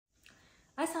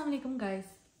Assalamu alaikum guys.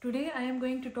 Today I am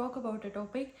going to talk about a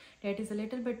topic that is a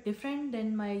little bit different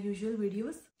than my usual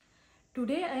videos.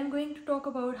 Today I am going to talk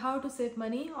about how to save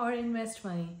money or invest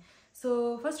money.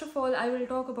 So first of all I will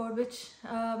talk about which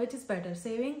is better,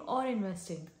 saving or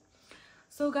investing.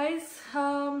 So guys,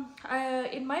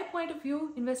 in my point of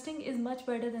view, investing is much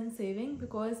better than saving,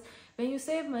 because when you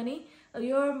save money,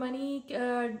 your money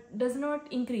does not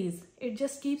increase. It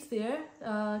just keeps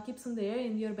on there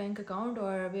in your bank account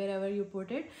or wherever you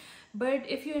put it. But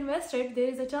if you invest it, there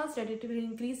is a chance that it will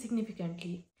increase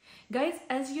significantly. Guys,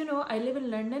 as you know, I live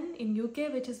in London in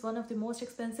UK, which is one of the most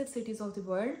expensive cities of the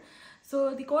world.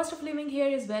 So the cost of living here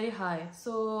is very high.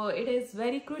 So it is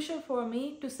very crucial for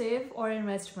me to save or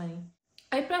invest money.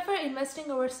 I prefer investing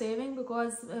over saving,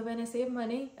 because when I save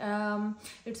money,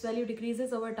 its value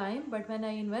decreases over time. But when I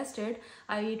invest it,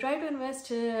 I try to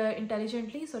invest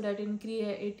intelligently so that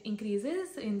it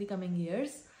increases in the coming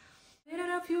years. There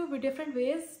are a few different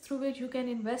ways through which you can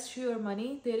invest your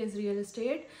money. There is real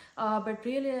estate, but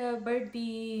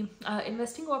the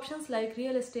investing options like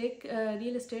real estate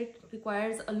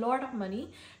requires a lot of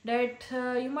money that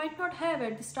you might not have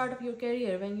at the start of your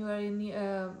career when you are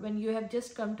when you have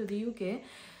just come to the UK.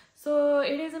 So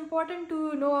it is important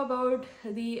to know about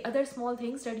the other small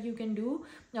things that you can do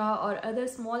or other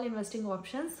small investing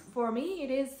options. For me,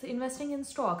 it is investing in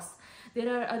stocks. There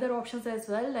are other options as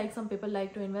well, like some people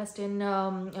like to invest in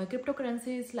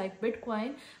cryptocurrencies like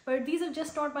Bitcoin, but these are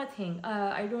just not my thing.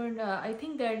 I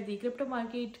think that the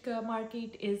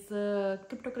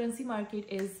cryptocurrency market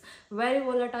is very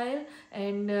volatile,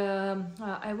 and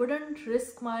I wouldn't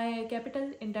risk my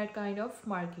capital in that kind of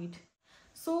market.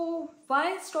 So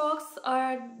why stocks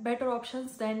are better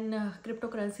options than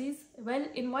cryptocurrencies? Well,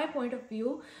 in my point of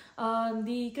view,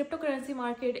 the cryptocurrency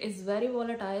market is very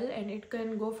volatile, and it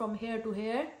can go from here to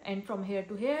here and from here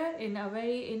to here in a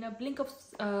blink of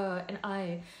an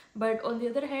eye. But on the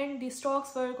other hand, the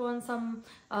stocks work on some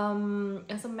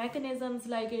mechanisms,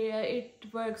 like it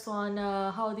works on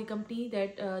how the company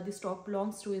that the stock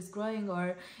belongs to is growing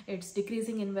or it's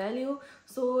decreasing in value.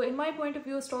 So in my point of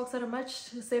view, stocks are a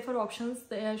much safer option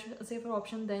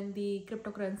than the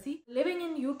cryptocurrency. Living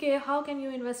in UK, how can you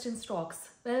invest in stocks?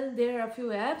 Well, there are a few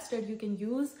apps that you can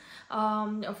use.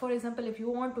 For example, if you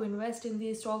want to invest in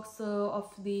the stocks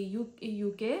of the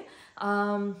UK,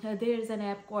 there is an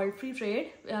app called Free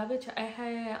Trade, which I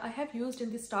have used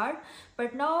in the start,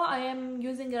 but now I am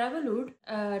using Revolut.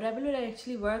 Revolut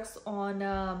actually works on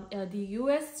the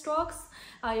US stocks.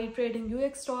 I trade in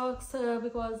US stocks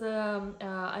because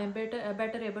I am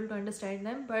better able to understand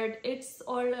them. But it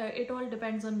all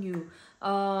depends on you.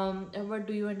 What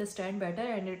do you understand better,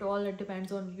 and it all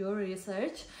depends on your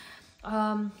research.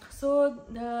 There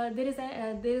is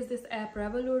this app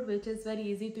Revolut, which is very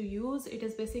easy to use. It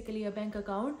is basically a bank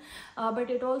account, but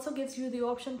it also gives you the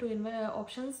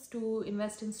options to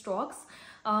invest in stocks.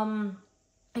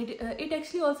 It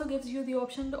actually also gives you the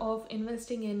option of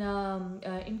investing in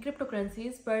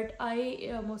cryptocurrencies, but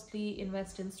I mostly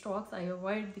invest in stocks. I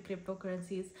avoid the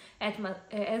cryptocurrencies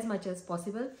as much as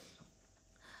possible.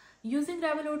 Using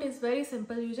Revolut is very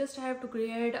simple. You just have to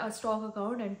create a stock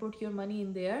account and put your money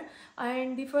in there.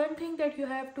 And the first thing that you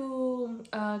have to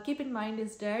keep in mind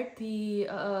is that you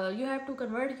have to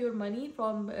convert your money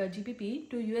from GBP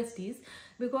to USDs,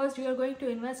 because you are going to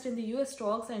invest in the US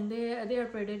stocks and they are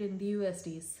traded in the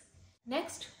USDs.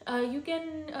 Next, you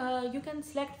can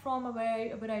select from a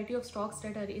variety of stocks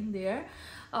that are in there.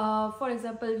 For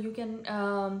example, you can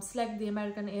select the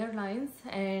American Airlines,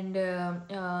 and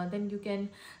then you can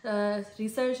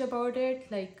research about it,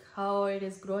 like how it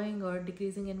is growing or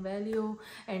decreasing in value,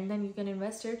 and then you can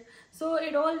invest it. So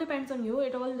it all depends on you.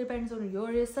 It all depends on your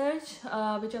research,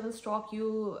 whichever stock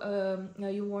you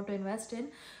want to invest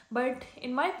in. But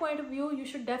in my point of view, you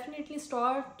should definitely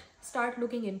start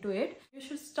looking into it. You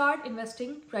should start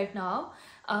investing right now.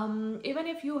 Even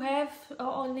if you have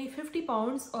only 50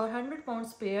 pounds or 100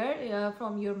 pounds spare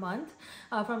from your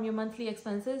monthly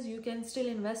expenses, you can still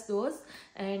invest those,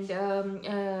 and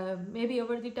maybe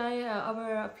over the time of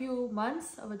a few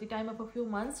months,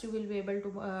 you will be able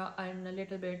to earn a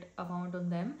little bit amount on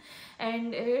them.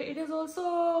 And it is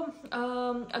also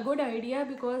a good idea,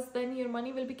 because then your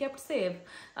money will be kept safe.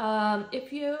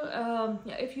 If you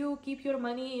keep your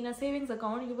money in a savings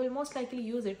account, you will most likely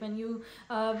use it when you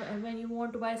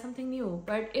want to buy something new.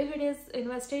 But if it is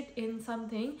invested in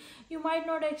something, you might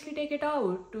not actually take it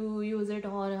out to use it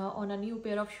on a new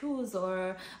pair of shoes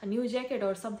or a new jacket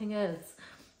or something else.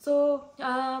 So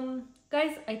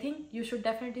guys, I think you should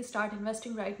definitely start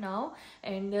investing right now,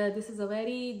 and this is a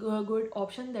very good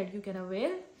option that you can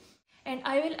avail. and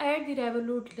I will add the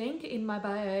Revolut link in my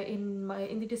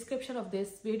in the description of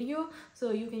this video,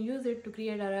 so you can use it to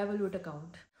create a Revolut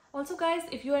account. Also guys,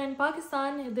 if you are in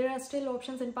Pakistan, there are still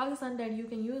options in Pakistan that you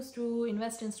can use to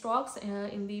invest in stocks,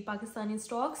 in the Pakistani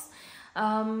stocks.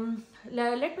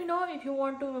 Let me know if you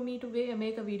want me to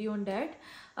make a video on that.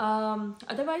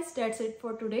 Otherwise, that's it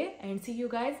for today, and see you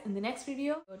guys in the next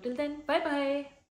video. Till then, bye bye.